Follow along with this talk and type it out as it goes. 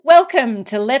Welcome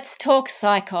to Let's Talk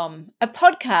SciComm, a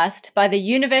podcast by the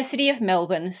University of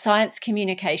Melbourne Science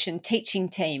Communication Teaching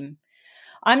Team.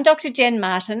 I'm Dr. Jen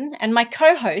Martin and my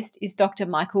co-host is Dr.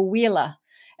 Michael Wheeler,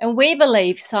 and we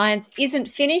believe science isn't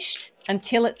finished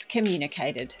until it's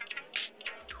communicated.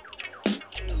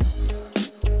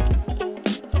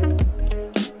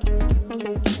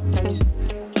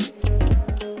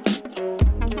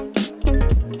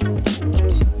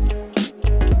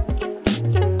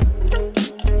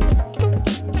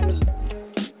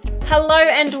 Hello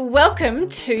and welcome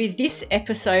to this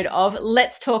episode of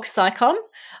Let's Talk SciComm.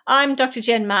 I'm Dr.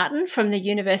 Jen Martin from the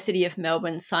University of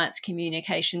Melbourne Science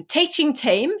Communication Teaching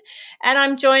Team, and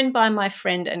I'm joined by my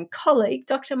friend and colleague,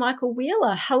 Dr. Michael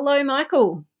Wheeler. Hello,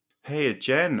 Michael. Hey,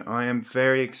 Jen. I am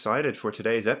very excited for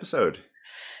today's episode.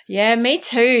 Yeah, me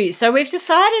too. So we've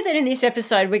decided that in this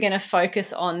episode, we're going to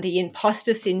focus on the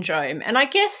imposter syndrome. And I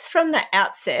guess from the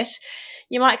outset,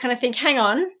 you might kind of think, hang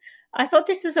on, I thought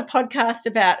this was a podcast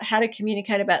about how to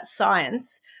communicate about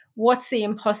science. What's the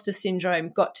imposter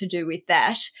syndrome got to do with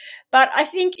that? But I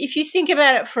think if you think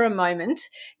about it for a moment,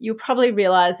 you'll probably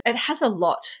realize it has a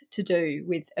lot to do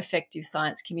with effective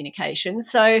science communication.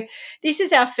 So this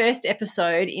is our first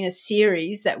episode in a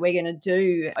series that we're going to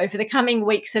do over the coming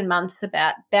weeks and months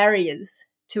about barriers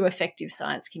to effective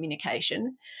science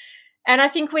communication. And I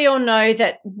think we all know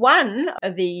that one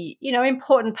of the,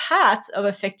 important parts of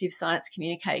effective science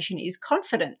communication is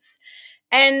confidence.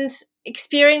 And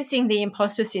experiencing the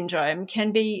imposter syndrome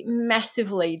can be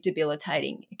massively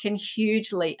debilitating. It can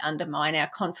hugely undermine our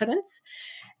confidence.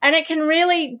 And it can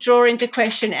really draw into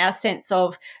question our sense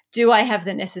of, do I have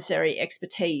the necessary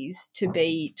expertise to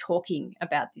be talking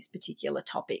about this particular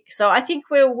topic? So I think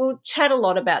we'll chat a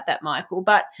lot about that, Michael.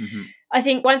 But I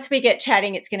think once we get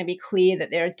chatting, it's going to be clear that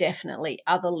there are definitely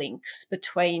other links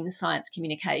between science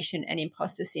communication and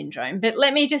imposter syndrome. But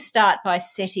let me just start by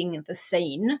setting the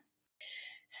scene.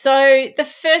 So the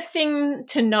first thing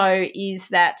to know is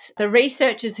that the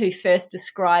researchers who first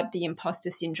described the imposter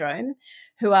syndrome,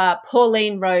 who are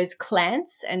Pauline Rose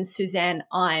Clance and Suzanne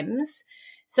Imes,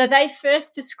 so they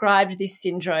first described this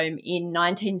syndrome in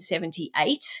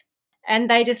 1978, and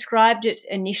they described it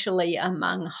initially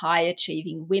among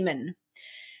high-achieving women.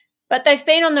 But they've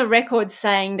been on the record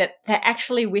saying that they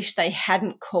actually wish they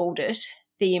hadn't called it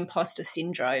the imposter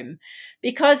syndrome,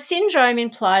 because syndrome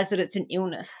implies that it's an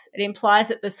illness. It implies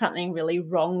that there's something really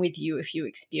wrong with you if you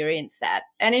experience that.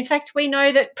 And in fact, we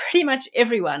know that pretty much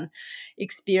everyone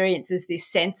experiences this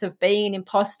sense of being an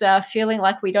imposter, feeling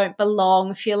like we don't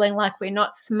belong, feeling like we're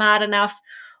not smart enough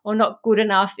or not good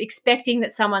enough, expecting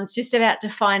that someone's just about to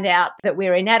find out that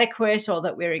we're inadequate or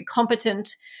that we're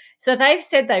incompetent. So they've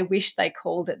said they wish they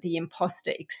called it the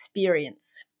imposter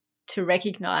experience, to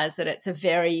recognise that it's a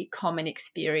very common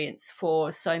experience for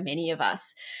so many of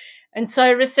us. And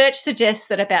so research suggests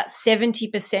that about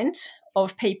 70%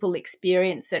 of people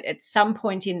experience it at some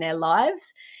point in their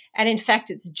lives. And in fact,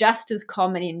 it's just as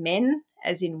common in men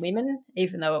as in women,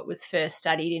 even though it was first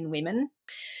studied in women.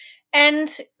 And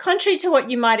contrary to what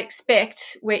you might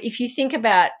expect, where if you think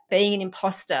about being an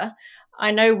imposter, I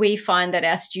know we find that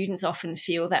our students often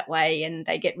feel that way and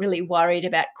they get really worried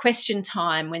about question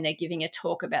time when they're giving a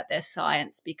talk about their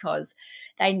science, because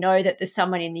they know that there's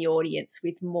someone in the audience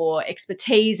with more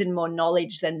expertise and more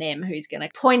knowledge than them who's going to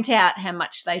point out how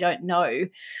much they don't know.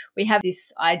 We have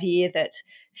this idea that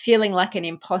feeling like an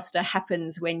imposter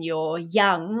happens when you're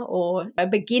young or a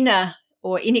beginner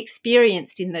or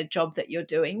inexperienced in the job that you're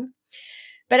doing.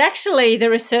 But actually, the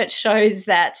research shows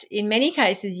that in many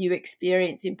cases you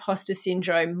experience imposter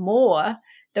syndrome more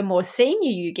the more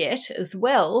senior you get as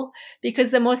well,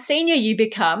 because the more senior you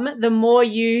become, the more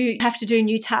you have to do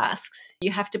new tasks.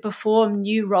 You have to perform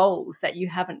new roles that you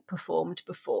haven't performed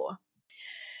before.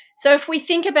 So if we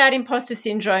think about imposter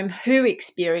syndrome, who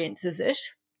experiences it?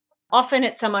 Often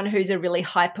it's someone who's a really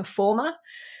high performer,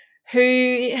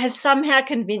 who has somehow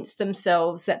convinced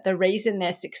themselves that the reason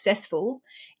they're successful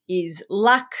is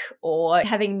luck or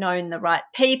having known the right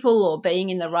people or being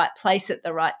in the right place at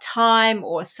the right time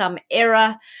or some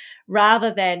error,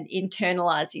 rather than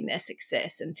internalizing their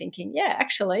success and thinking, yeah,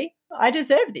 actually, I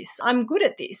deserve this. I'm good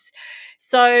at this.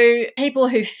 So people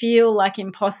who feel like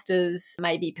imposters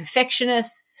may be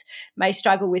perfectionists, may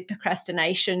struggle with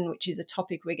procrastination, which is a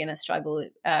topic we're going to struggle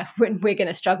when we're going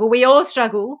to struggle. We all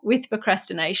struggle with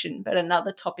procrastination, but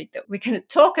another topic that we're going to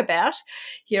talk about.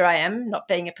 Here I am, not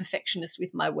being a perfectionist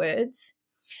with my words.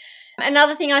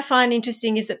 Another thing I find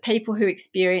interesting is that people who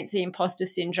experience the imposter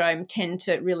syndrome tend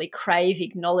to really crave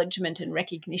acknowledgement and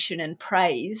recognition and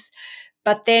praise,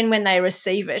 But then when they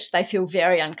receive it, they feel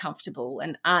very uncomfortable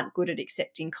and aren't good at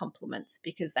accepting compliments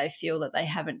because they feel that they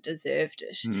haven't deserved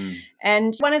it. Mm.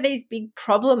 And one of these big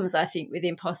problems, I think, with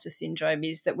imposter syndrome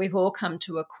is that we've all come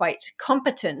to equate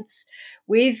competence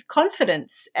with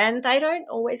confidence, and they don't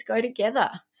always go together.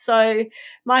 So,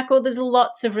 Michael, there's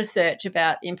lots of research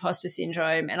about imposter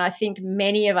syndrome, and I think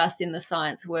many of us in the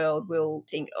science world will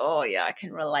think, oh, yeah, I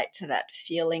can relate to that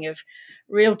feeling of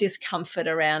real discomfort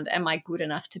around, am I good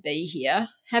enough to be here?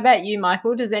 How about you,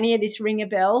 Michael? Does any of this ring a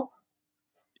bell?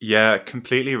 Yeah, it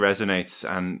completely resonates.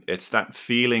 And it's that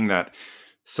feeling that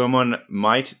someone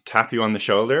might tap you on the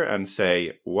shoulder and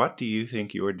say, "What do you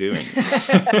think you're doing?"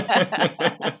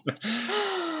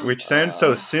 Which sounds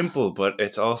so simple, but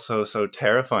it's also so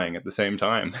terrifying at the same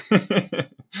time.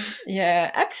 Yeah,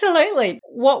 absolutely.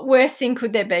 What worse thing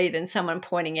could there be than someone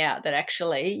pointing out that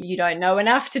actually you don't know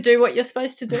enough to do what you're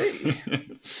supposed to do?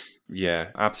 Yeah,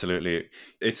 absolutely.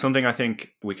 It's something I think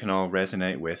we can all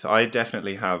resonate with. I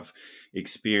definitely have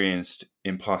experienced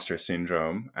imposter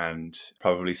syndrome and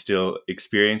probably still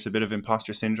experience a bit of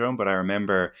imposter syndrome, but I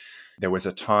remember there was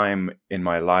a time in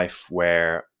my life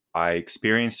where I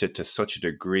experienced it to such a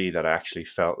degree that I actually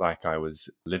felt like I was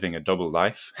living a double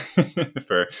life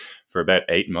for about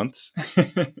 8 months.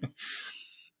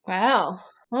 Wow.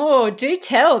 Oh, do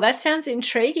tell. That sounds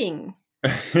intriguing.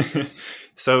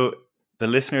 So the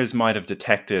listeners might have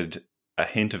detected a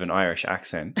hint of an Irish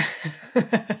accent.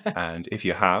 And if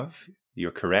you have, you're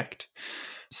correct.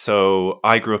 So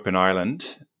I grew up in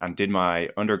Ireland and did my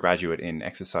undergraduate in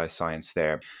exercise science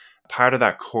there. Part of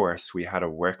that course, we had a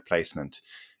work placement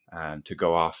to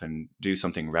go off and do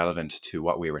something relevant to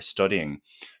what we were studying.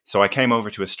 So I came over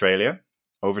to Australia,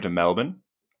 over to Melbourne,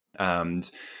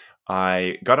 and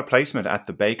I got a placement at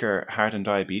the Baker Heart and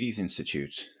Diabetes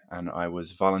Institute. And I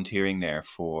was volunteering there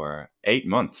for 8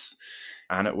 months.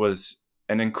 And it was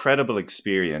an incredible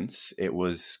experience. It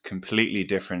was completely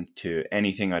different to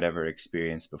anything I'd ever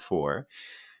experienced before.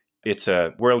 It's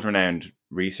a world-renowned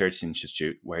research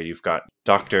institute where you've got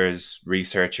doctors,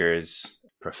 researchers,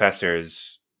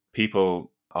 professors,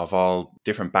 people of all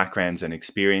different backgrounds and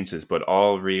experiences, but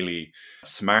all really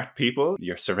smart people.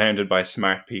 You're surrounded by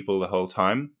smart people the whole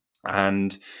time.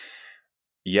 And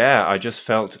yeah, I just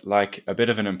felt like a bit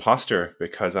of an imposter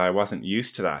because I wasn't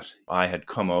used to that. I had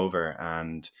come over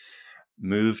and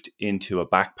moved into a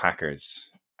backpackers,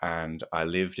 and I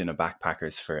lived in a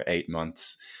backpackers for 8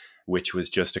 months, which was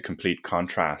just a complete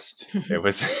contrast. It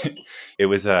was it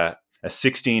was a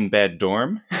 16 bed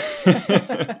dorm.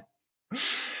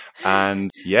 And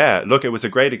yeah, look, it was a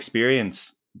great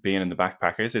experience being in the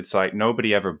backpackers. It's like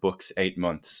nobody ever books 8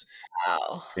 months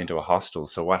Wow. into a hostel.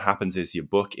 So what happens is you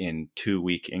book in 2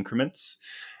 week increments,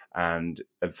 and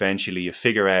eventually you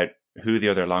figure out who the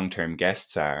other long-term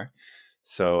guests are.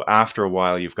 So after a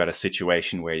while, you've got a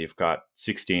situation where you've got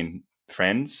 16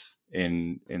 friends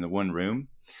in the one room.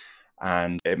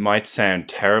 And it might sound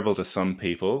terrible to some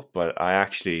people, but I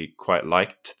actually quite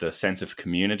liked the sense of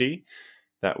community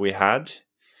that we had.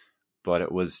 But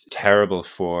it was terrible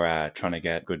for trying to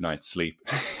get good night's sleep.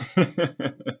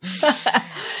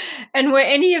 And were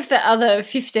any of the other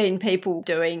 15 people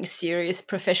doing serious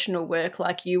professional work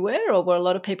like you were, or were a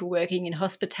lot of people working in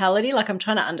hospitality? Like, I'm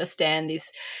trying to understand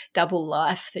this double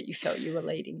life that you felt you were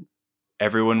leading.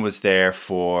 Everyone was there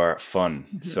for fun.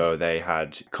 Mm-hmm. So they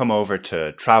had come over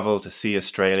to travel, to see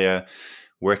Australia,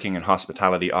 working in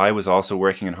hospitality. I was also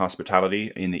working in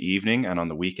hospitality in the evening and on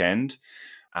the weekend.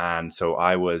 And so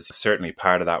I was certainly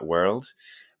part of that world.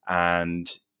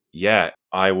 And yeah,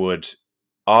 I would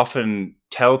often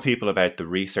tell people about the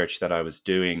research that I was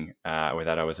doing or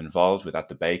that I was involved with at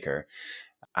the Baker.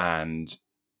 And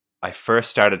I first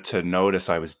started to notice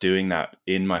I was doing that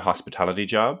in my hospitality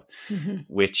job, Mm-hmm.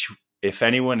 which, if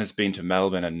anyone has been to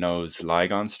Melbourne and knows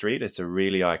Lygon Street, it's a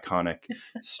really iconic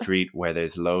street where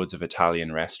there's loads of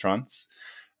Italian restaurants.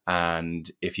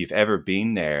 And if you've ever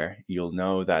been there, you'll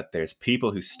know that there's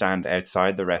people who stand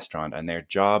outside the restaurant and their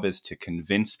job is to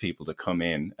convince people to come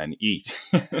in and eat.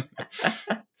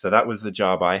 So that was the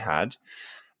job I had.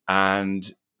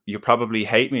 And you probably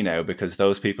hate me now because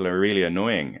those people are really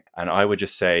annoying. And I would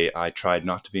just say I tried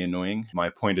not to be annoying.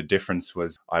 My point of difference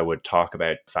was I would talk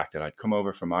about the fact that I'd come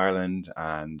over from Ireland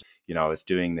and, you know, I was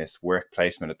doing this work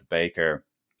placement at the Baker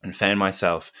and found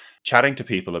myself chatting to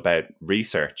people about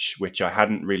research, which I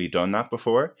hadn't really done that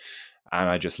before. And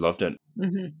I just loved it.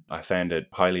 Mm-hmm. I found it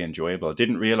highly enjoyable. I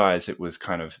didn't realize it was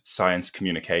kind of science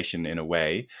communication in a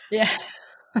way. Yeah.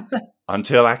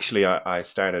 Until actually I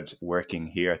started working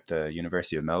here at the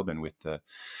University of Melbourne with the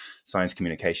science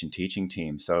communication teaching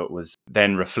team. So it was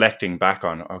then reflecting back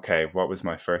on, okay, what was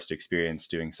my first experience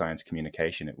doing science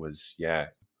communication? It was, yeah,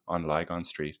 on Lygon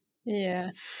Street.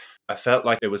 Yeah. I felt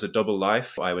like it was a double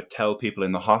life. I would tell people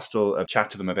in the hostel,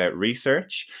 chat to them about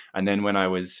research. And then when I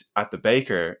was at the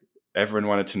baker, everyone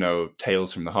wanted to know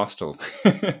tales from the hostel.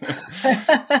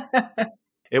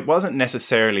 It wasn't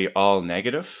necessarily all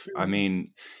negative. I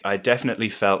mean, I definitely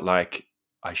felt like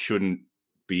I shouldn't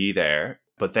be there.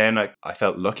 But then I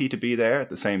felt lucky to be there at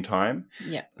the same time.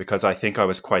 Yeah. Because I think I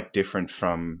was quite different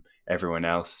from everyone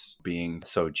else being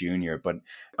so junior. But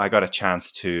I got a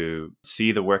chance to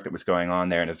see the work that was going on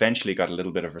there and eventually got a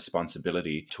little bit of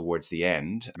responsibility towards the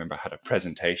end. I remember I had a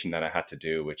presentation that I had to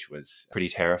do, which was pretty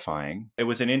terrifying. It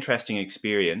was an interesting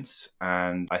experience.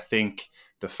 And I think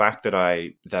the fact that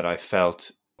I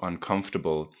felt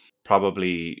uncomfortable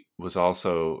probably was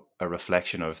also a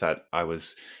reflection of that I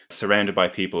was surrounded by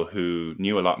people who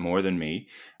knew a lot more than me.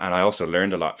 And I also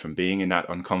learned a lot from being in that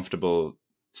uncomfortable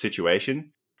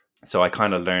situation. So I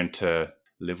kind of learned to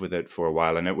live with it for a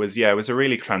while. And it was a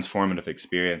really transformative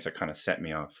experience that kind of set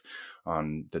me off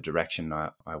on the direction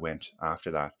I went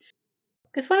after that.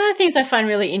 Because one of the things I find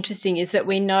really interesting is that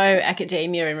we know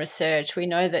academia and research, we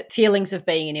know that feelings of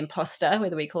being an imposter,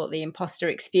 whether we call it the imposter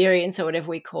experience or whatever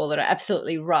we call it, are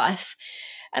absolutely rife.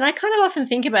 And I kind of often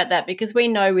think about that because we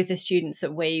know with the students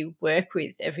that we work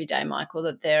with every day, Michael,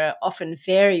 that there are often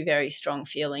very, very strong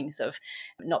feelings of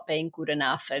not being good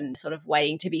enough and sort of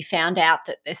waiting to be found out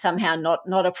that they're somehow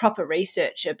not a proper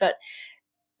researcher. But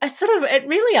it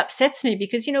really upsets me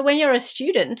because, when you're a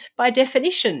student, by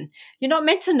definition, you're not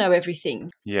meant to know everything.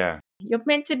 Yeah. You're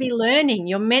meant to be learning.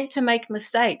 You're meant to make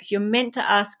mistakes. You're meant to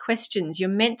ask questions. You're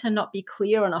meant to not be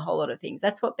clear on a whole lot of things.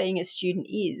 That's what being a student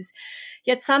is.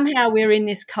 Yet somehow we're in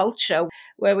this culture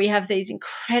where we have these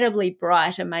incredibly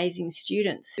bright, amazing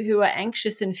students who are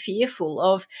anxious and fearful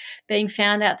of being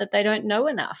found out that they don't know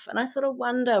enough. And I sort of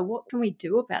wonder, what can we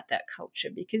do about that culture?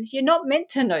 Because you're not meant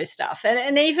to know stuff.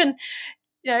 And even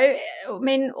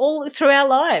all through our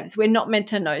lives, we're not meant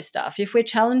to know stuff. If we're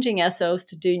challenging ourselves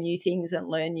to do new things and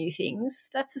learn new things,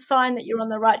 that's a sign that you're on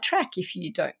the right track if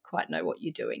you don't quite know what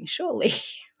you're doing, surely.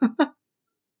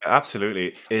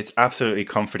 Absolutely. It's absolutely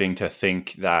comforting to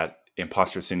think that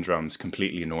imposter syndrome is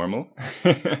completely normal.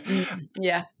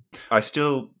 Yeah. I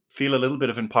still feel a little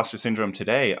bit of imposter syndrome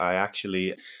today. I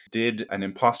actually did an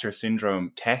imposter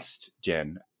syndrome test,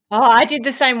 Jen. Oh, I did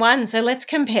the same one. So let's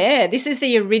compare. This is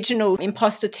the original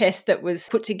imposter test that was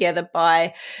put together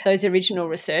by those original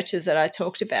researchers that I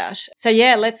talked about. So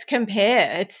yeah, let's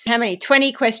compare. It's how many?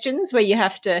 20 questions where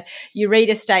you read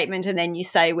a statement and then you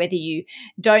say whether you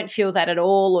don't feel that at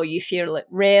all or you feel it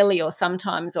rarely or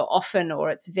sometimes or often or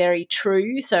it's very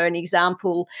true. So an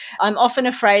example, I'm often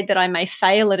afraid that I may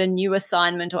fail at a new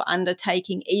assignment or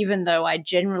undertaking even though I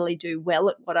generally do well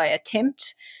at what I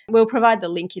attempt. We'll provide the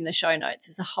link in the show notes.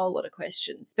 There's a whole lot of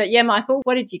questions. But yeah, Michael,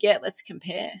 what did you get? Let's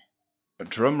compare.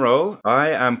 Drum roll.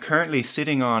 I am currently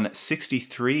sitting on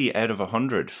 63 out of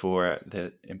 100 for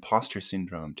the imposter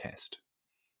syndrome test.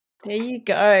 There you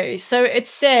go. So it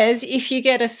says if you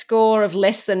get a score of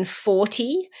less than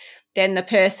 40, then the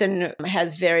person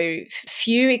has very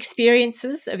few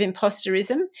experiences of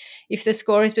imposterism. If the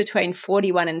score is between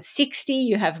 41 and 60,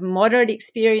 you have moderate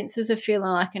experiences of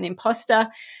feeling like an imposter.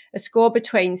 A score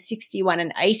between 61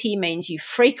 and 80 means you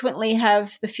frequently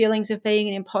have the feelings of being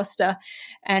an imposter.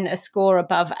 And a score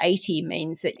above 80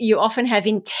 means that you often have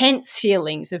intense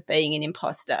feelings of being an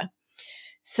imposter.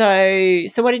 So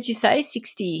what did you say?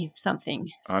 60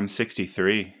 something? I'm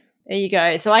 63. There you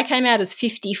go. So I came out as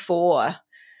 54.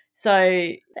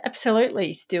 So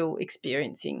absolutely still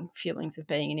experiencing feelings of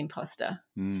being an imposter.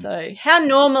 So how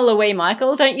normal are we,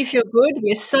 Michael? Don't you feel good?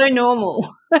 We're so normal.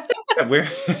 we're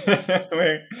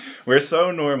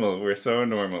so normal. We're so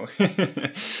normal.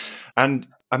 And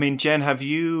I mean, Jen, have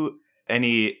you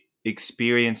any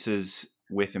experiences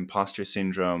with imposter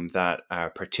syndrome that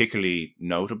are particularly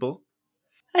notable?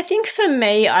 I think for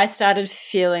me, I started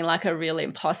feeling like a real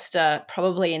imposter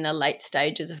probably in the late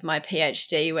stages of my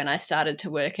PhD when I started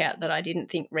to work out that I didn't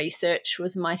think research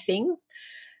was my thing.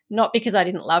 Not because I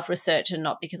didn't love research and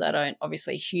not because I don't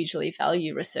obviously hugely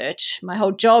value research. My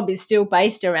whole job is still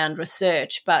based around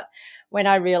research. But when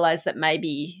I realized that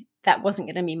maybe that wasn't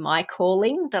going to be my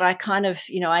calling, that I kind of,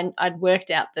 I'd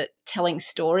worked out that telling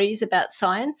stories about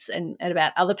science and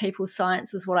about other people's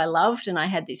science is what I loved. And I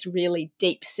had this really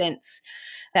deep sense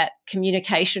that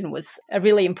communication was a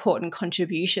really important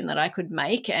contribution that I could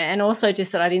make. And also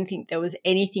just that I didn't think there was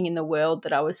anything in the world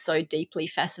that I was so deeply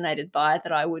fascinated by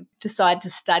that I would decide to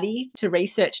study, to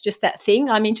research just that thing.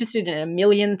 I'm interested in a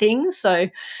million things. So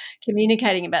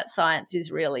communicating about science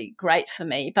is really great for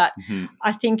me. But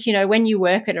I think, when you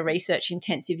work at a research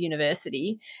intensive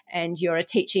university and you're a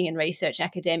teaching and research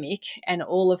academic, and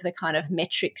all of the kind of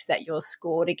metrics that you're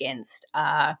scored against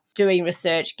are doing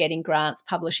research, getting grants,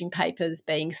 publishing papers,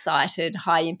 being cited,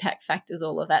 high impact factors,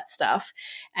 all of that stuff.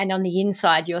 And on the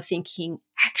inside, you're thinking,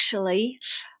 actually,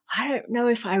 I don't know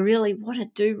if I really want to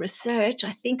do research.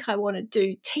 I think I want to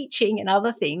do teaching and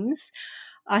other things.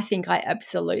 I think I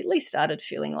absolutely started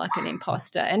feeling like an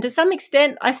imposter. And to some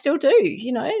extent, I still do,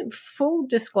 full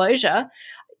disclosure.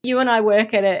 You and I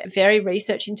work at a very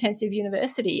research intensive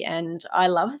university, and I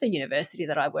love the university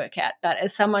that I work at. But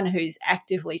as someone who's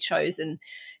actively chosen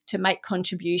to make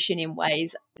contribution in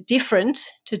ways different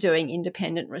to doing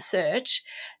independent research,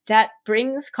 that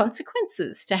brings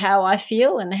consequences to how I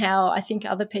feel and how I think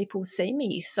other people see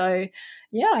me. So,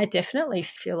 yeah, I definitely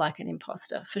feel like an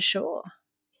imposter for sure.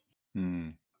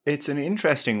 It's an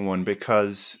interesting one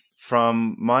because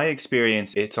from my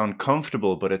experience, it's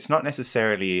uncomfortable, but it's not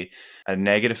necessarily a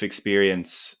negative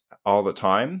experience all the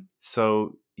time.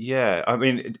 So, yeah, I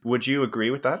mean, would you agree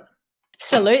with that?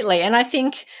 Absolutely. And I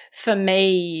think for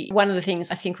me, one of the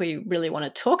things I think we really want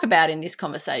to talk about in this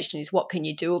conversation is what can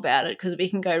you do about it? Because we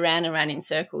can go round and round in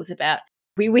circles about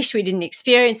we wish we didn't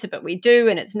experience it, but we do,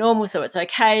 and it's normal, so it's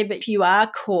okay. But if you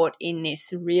are caught in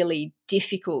this really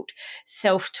difficult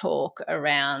self-talk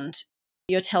around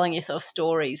you're telling yourself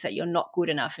stories that you're not good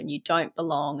enough and you don't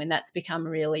belong, and that's become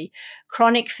really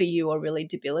chronic for you or really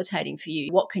debilitating for you,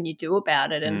 what can you do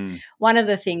about it? And one of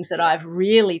the things that I've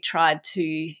really tried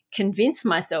to convince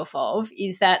myself of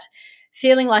is that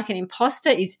feeling like an imposter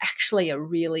is actually a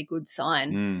really good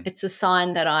sign. It's a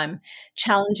sign that I'm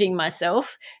challenging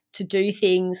myself to do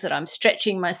things, that I'm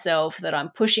stretching myself, that I'm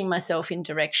pushing myself in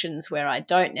directions where I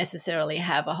don't necessarily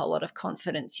have a whole lot of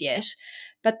confidence yet.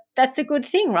 But that's a good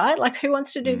thing, right? Like, who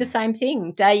wants to do the same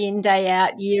thing day in, day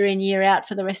out, year in, year out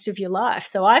for the rest of your life?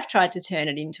 So I've tried to turn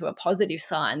it into a positive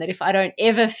sign that if I don't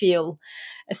ever feel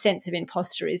a sense of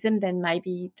imposterism, then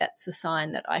maybe that's a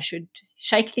sign that I should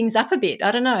shake things up a bit. I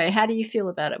don't know. How do you feel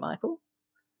about it, Michael?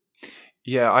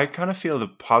 Yeah, I kind of feel the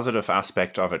positive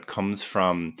aspect of it comes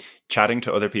from chatting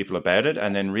to other people about it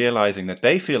and then realizing that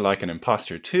they feel like an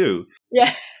imposter too.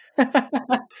 Yeah.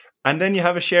 And then you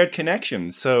have a shared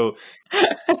connection. So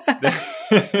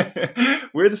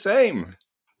we're the same.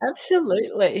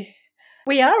 Absolutely.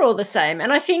 We are all the same.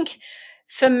 And I think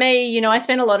for me, I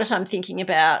spend a lot of time thinking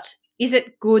about, is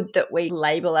it good that we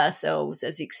label ourselves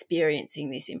as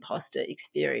experiencing this imposter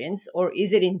experience, or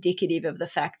is it indicative of the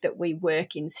fact that we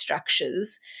work in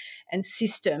structures and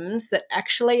systems that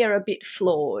actually are a bit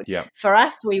flawed? Yeah. For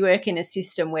us, we work in a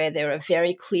system where there are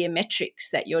very clear metrics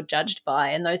that you're judged by,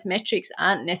 and those metrics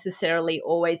aren't necessarily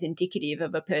always indicative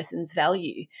of a person's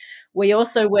value. We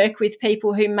also work with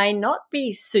people who may not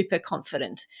be super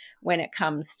confident when it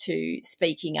comes to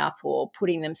speaking up or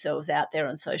putting themselves out there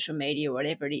on social media or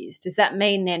whatever it is. Does that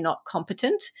mean they're not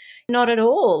competent? Not at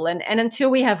all. And until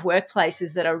we have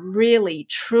workplaces that are really,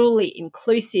 truly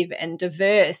inclusive and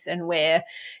diverse, and where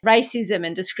racism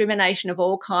and discrimination of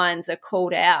all kinds are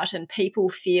called out and people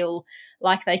feel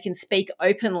like they can speak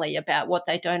openly about what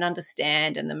they don't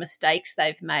understand and the mistakes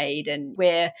they've made, and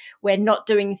where we're not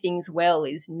doing things well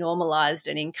is normalized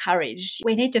and encouraged,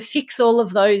 we need to fix all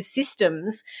of those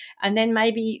systems, and then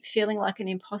maybe feeling like an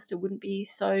imposter wouldn't be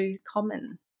so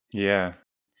common. Yeah.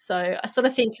 So I sort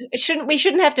of think we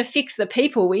shouldn't have to fix the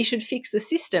people, we should fix the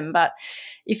system. But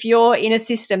if you're in a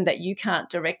system that you can't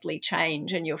directly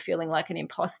change and you're feeling like an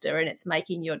imposter and it's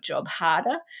making your job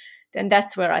harder, then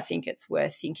that's where I think it's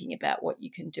worth thinking about what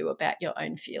you can do about your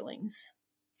own feelings.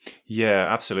 Yeah,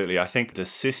 absolutely. I think the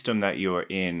system that you're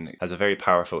in has a very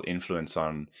powerful influence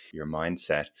on your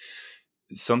mindset.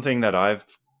 Something that I've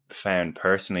found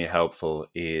personally helpful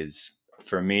is,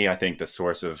 for me, I think the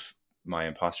source of my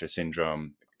imposter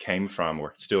syndrome came from,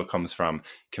 or still comes from,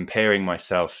 comparing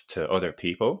myself to other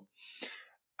people.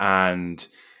 And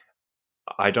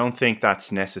I don't think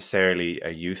that's necessarily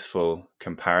a useful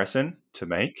comparison to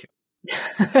make.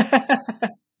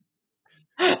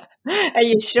 Are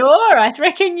you sure? I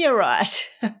reckon you're right.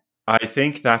 I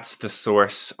think that's the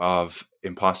source of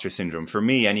imposter syndrome for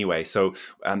me anyway. So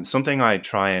something I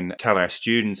try and tell our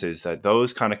students is that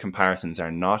those kind of comparisons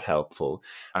are not helpful,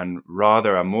 and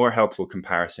rather a more helpful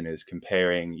comparison is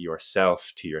comparing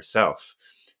yourself to yourself.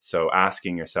 So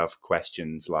asking yourself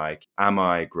questions like, am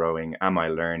I growing? Am I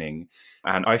learning?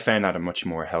 And I found that a much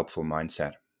more helpful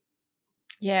mindset.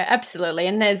 Yeah, absolutely.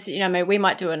 And there's, we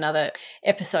might do another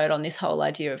episode on this whole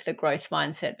idea of the growth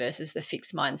mindset versus the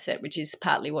fixed mindset, which is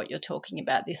partly what you're talking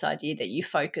about, this idea that you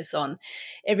focus on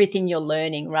everything you're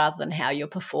learning rather than how you're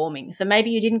performing. So maybe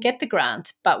you didn't get the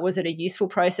grant, but was it a useful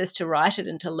process to write it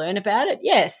and to learn about it?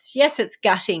 Yes. Yes, it's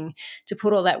gutting to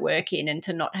put all that work in and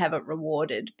to not have it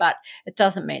rewarded, but it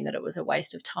doesn't mean that it was a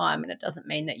waste of time, and it doesn't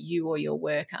mean that you or your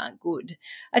work aren't good.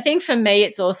 I think for me,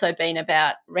 it's also been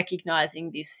about recognizing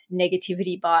this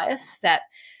negativity bias that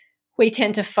we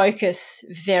tend to focus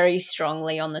very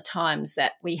strongly on the times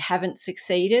that we haven't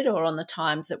succeeded or on the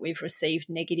times that we've received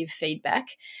negative feedback.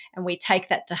 And we take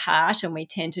that to heart, and we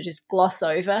tend to just gloss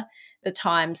over the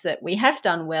times that we have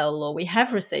done well or we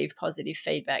have received positive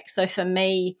feedback. So for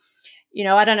me,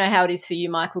 I don't know how it is for you,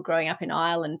 Michael, growing up in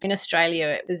Ireland. In Australia,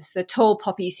 it was the tall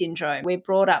poppy syndrome. We're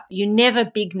brought up, you never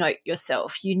big note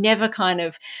yourself. You never kind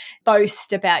of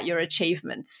boast about your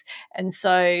achievements. And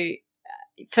so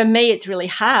for me, it's really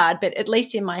hard, but at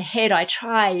least in my head, I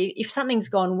try, if something's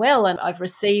gone well and I've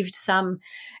received some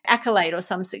accolade or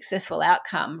some successful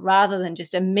outcome, rather than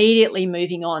just immediately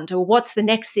moving on to what's the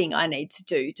next thing I need to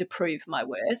do to prove my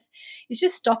worth, is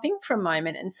just stopping for a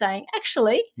moment and saying,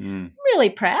 actually, I'm really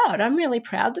proud. I'm really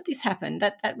proud that this happened.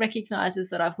 That recognizes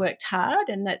that I've worked hard,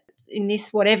 and that in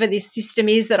this, whatever this system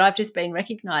is that I've just been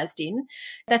recognized in,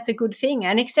 that's a good thing.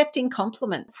 And accepting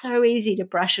compliments. So easy to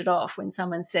brush it off when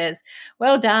someone says,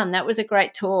 well done, that was a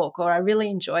great talk, or I really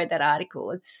enjoyed that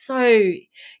article. It's so,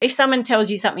 if someone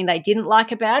tells you something they didn't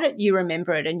like about it, you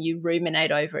remember it and you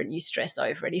ruminate over it and you stress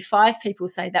over it. If 5 people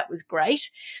say that was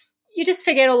great, you just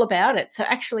forget all about it. So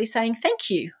actually saying, thank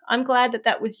you, I'm glad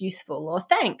that was useful, or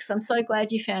thanks, I'm so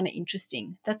glad you found it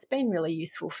interesting. That's been really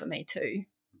useful for me too.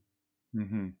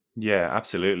 Mm-hmm. Yeah,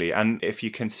 absolutely. And if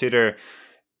you consider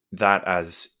that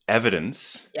as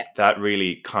evidence, that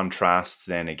really contrasts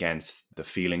then against the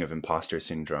feeling of imposter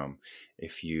syndrome,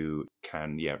 if you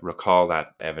can recall that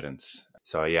evidence.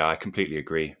 So I completely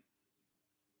agree.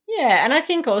 Yeah, and I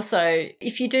think also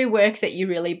if you do work that you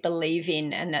really believe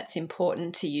in and that's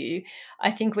important to you,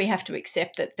 I think we have to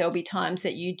accept that there'll be times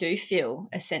that you do feel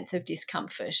a sense of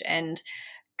discomfort, and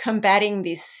combating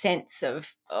this sense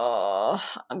of,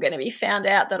 I'm going to be found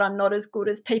out that I'm not as good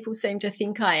as people seem to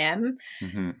think I am.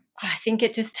 Mm-hmm. I think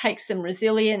it just takes some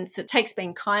resilience. It takes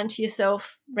being kind to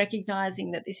yourself, recognizing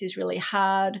that this is really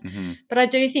hard. Mm-hmm. But I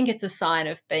do think it's a sign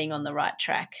of being on the right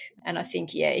track. And I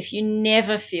think, if you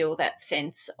never feel that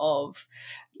sense of,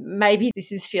 maybe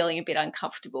this is feeling a bit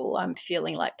uncomfortable, I'm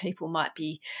feeling like people might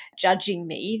be judging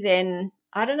me, then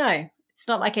I don't know. It's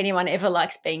not like anyone ever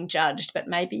likes being judged, but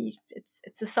maybe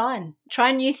it's a sign.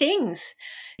 Try new things.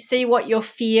 See what your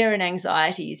fear and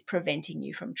anxiety is preventing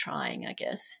you from trying, I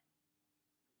guess.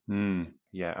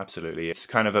 Yeah, absolutely. It's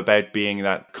kind of about being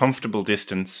that comfortable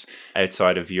distance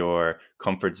outside of your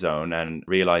comfort zone and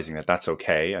realizing that that's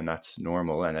okay and that's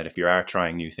normal. And that if you are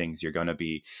trying new things, you're going to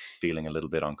be feeling a little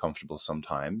bit uncomfortable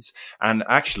sometimes. And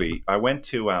actually, I went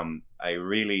to a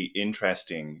really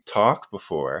interesting talk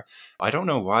before. I don't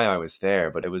know why I was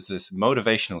there, but it was this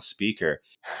motivational speaker,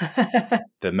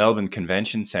 the Melbourne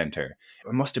Convention Centre.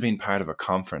 It must have been part of a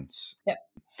conference. Yep.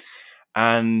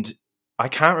 And I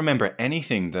can't remember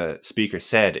anything the speaker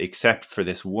said except for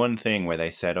this one thing where they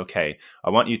said, okay,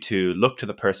 I want you to look to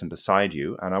the person beside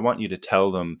you and I want you to tell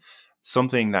them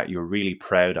something that you're really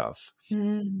proud of.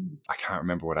 I can't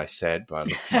remember what I said, but I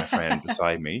looked to my friend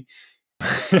beside me.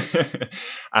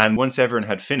 And once everyone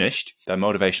had finished, the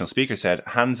motivational speaker said,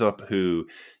 hands up who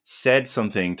said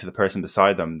something to the person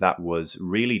beside them that was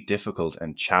really difficult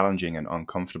and challenging and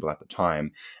uncomfortable at the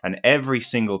time. And every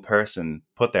single person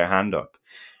put their hand up.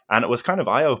 And it was kind of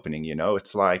eye-opening,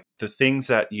 it's like the things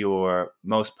that you're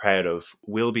most proud of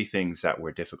will be things that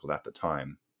were difficult at the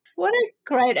time. What a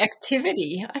great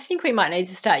activity. I think we might need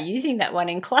to start using that one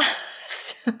in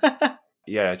class.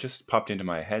 Yeah, it just popped into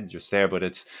my head just there.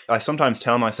 But I sometimes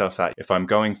tell myself that if I'm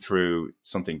going through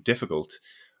something difficult,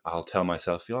 I'll tell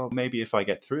myself, maybe if I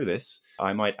get through this,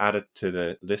 I might add it to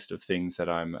the list of things that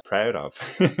I'm proud of.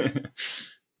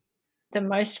 The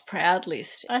most proud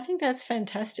list. I think that's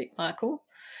fantastic, Michael.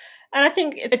 And I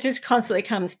think it just constantly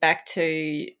comes back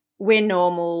to, we're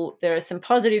normal. There are some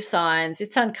positive signs.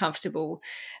 It's uncomfortable.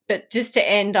 But just to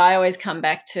end, I always come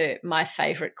back to my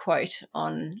favourite quote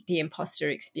on the imposter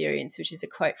experience, which is a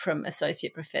quote from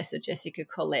Associate Professor Jessica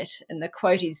Collette. And the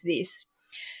quote is this: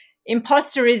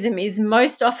 imposterism is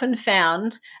most often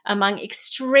found among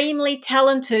extremely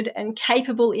talented and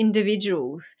capable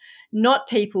individuals, not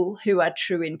people who are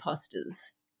true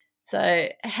imposters. So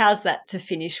how's that to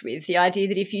finish with? The idea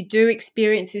that if you do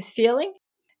experience this feeling,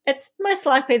 it's most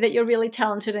likely that you're really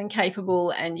talented and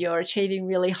capable and you're achieving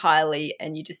really highly,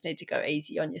 and you just need to go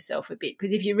easy on yourself a bit.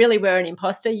 Because if you really were an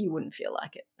imposter, you wouldn't feel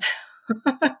like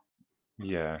it.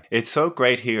 Yeah. It's so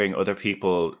great hearing other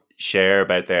people share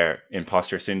about their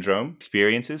imposter syndrome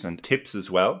experiences and tips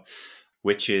as well,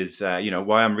 which is,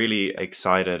 why I'm really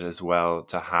excited as well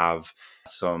to have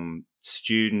some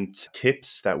student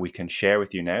tips that we can share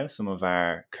with you now. Some of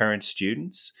our current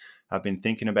students have been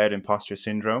thinking about imposter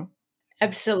syndrome.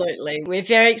 Absolutely. We're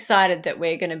very excited that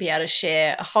we're going to be able to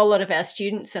share a whole lot of our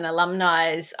students and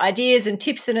alumni's ideas and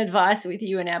tips and advice with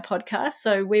you in our podcast.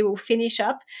 So we will finish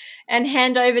up and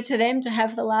hand over to them to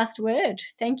have the last word.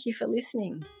 Thank you for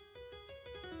listening.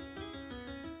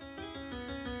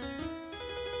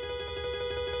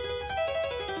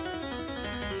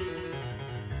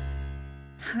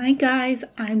 Hi guys,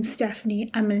 I'm Stephanie.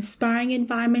 I'm an aspiring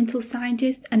environmental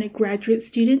scientist and a graduate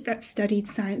student that studied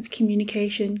science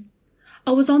communication.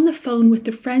 I was on the phone with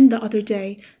a friend the other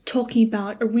day talking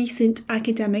about a recent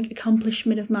academic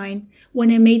accomplishment of mine when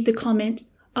I made the comment,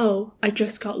 "Oh, I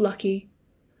just got lucky."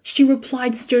 She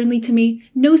replied sternly to me,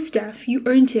 "No, Steph, you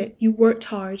earned it, you worked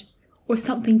hard," or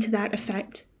something to that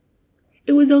effect.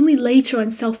 It was only later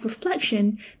on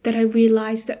self-reflection that I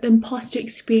realized that the imposter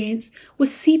experience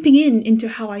was seeping into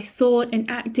how I thought and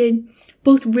acted,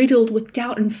 both riddled with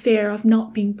doubt and fear of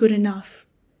not being good enough.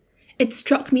 It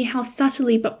struck me how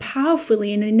subtly but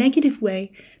powerfully in a negative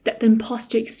way that the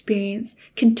imposter experience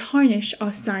can tarnish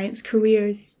our science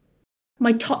careers.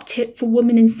 My top tip for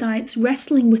women in science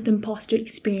wrestling with the imposter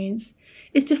experience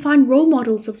is to find role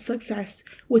models of success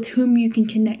with whom you can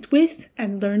connect with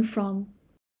and learn from.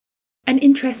 An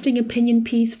interesting opinion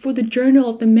piece for the Journal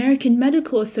of the American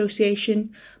Medical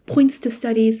Association points to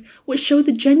studies which show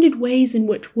the gendered ways in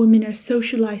which women are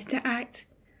socialized to act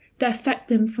that affect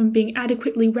them from being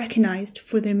adequately recognized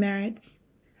for their merits.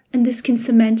 And this can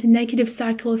cement a negative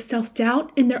cycle of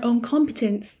self-doubt in their own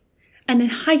competence and a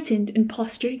heightened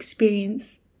imposter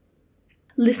experience.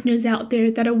 Listeners out there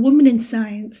that are women in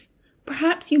science,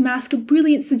 perhaps you mask a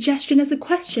brilliant suggestion as a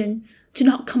question to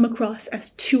not come across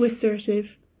as too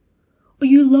assertive. Or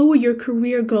you lower your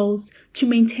career goals to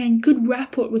maintain good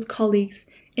rapport with colleagues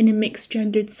in a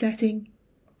mixed-gendered setting.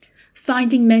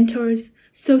 Finding mentors,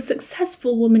 so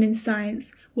successful women in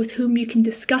science with whom you can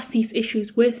discuss these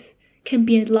issues with, can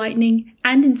be enlightening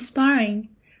and inspiring,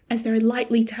 as they're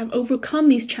likely to have overcome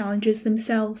these challenges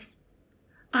themselves.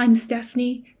 I'm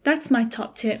Stephanie, that's my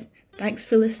top tip. Thanks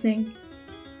for listening.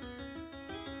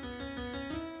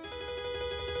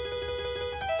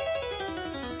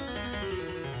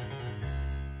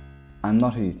 I'm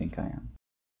not who you think I am.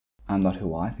 I'm not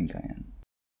who I think I am.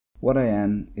 What I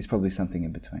am is probably something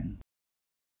in between.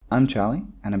 I'm Charlie,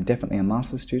 and I'm definitely a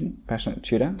master's student, passionate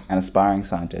tutor, and aspiring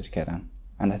science educator.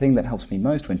 And the thing that helps me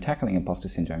most when tackling imposter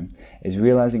syndrome is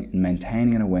realizing and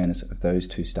maintaining an awareness of those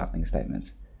two startling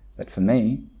statements that, for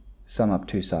me, sum up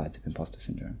two sides of imposter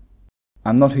syndrome.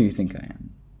 I'm not who you think I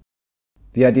am.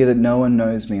 The idea that no one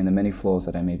knows me and the many flaws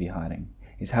that I may be hiding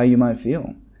is how you might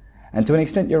feel. And to an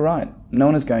extent, you're right. No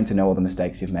one is going to know all the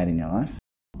mistakes you've made in your life.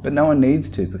 But no one needs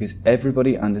to, because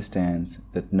everybody understands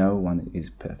that no one is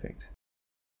perfect.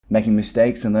 Making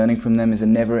mistakes and learning from them is a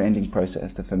never-ending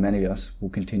process that for many of us will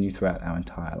continue throughout our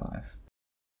entire life.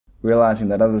 Realizing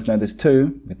that others know this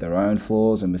too, with their own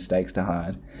flaws and mistakes to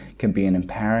hide, can be an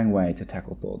empowering way to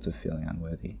tackle thoughts of feeling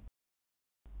unworthy.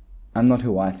 I'm not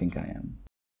who I think I am.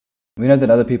 We know that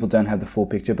other people don't have the full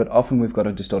picture, but often we've got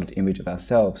a distorted image of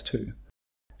ourselves too.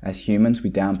 As humans,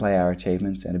 we downplay our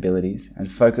achievements and abilities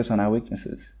and focus on our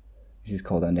weaknesses. This is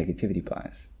called our negativity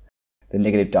bias. The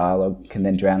negative dialogue can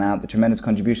then drown out the tremendous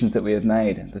contributions that we have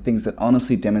made, the things that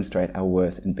honestly demonstrate our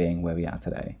worth in being where we are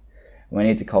today. We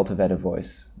need to cultivate a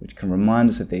voice which can remind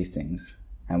us of these things,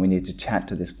 and we need to chat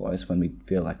to this voice when we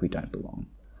feel like we don't belong.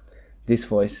 This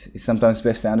voice is sometimes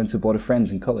best found in supportive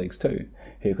friends and colleagues too,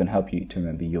 who can help you to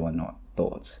remember you are not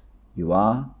thoughts. You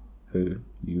are who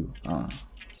you are.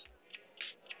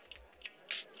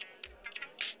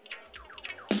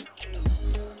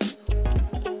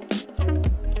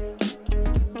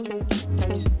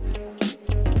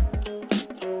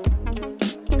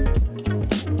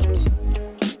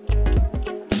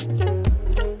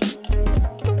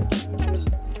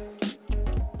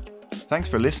 Thanks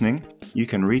for listening. You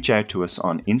can reach out to us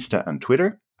on Insta and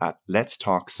Twitter at Let's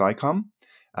Talk SciComm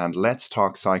and Let's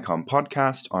Talk SciComm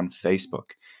Podcast on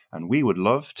Facebook. And we would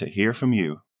love to hear from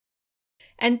you.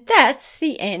 And that's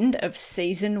the end of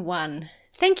Season 1.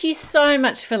 Thank you so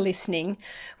much for listening.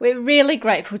 We're really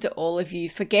grateful to all of you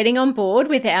for getting on board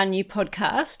with our new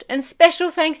podcast, and special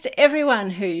thanks to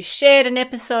everyone who shared an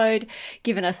episode,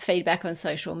 given us feedback on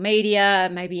social media,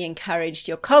 maybe encouraged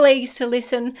your colleagues to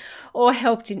listen, or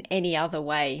helped in any other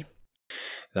way.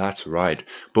 That's right.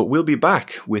 But we'll be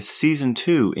back with season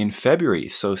 2 in February,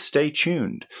 so stay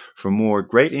tuned for more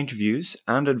great interviews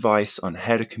and advice on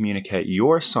how to communicate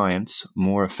your science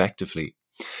more effectively.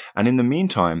 And in the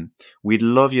meantime, we'd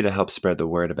love you to help spread the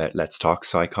word about Let's Talk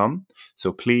SciComm.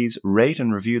 So please rate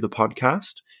and review the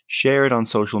podcast, share it on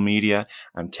social media,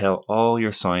 and tell all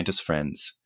your scientist friends.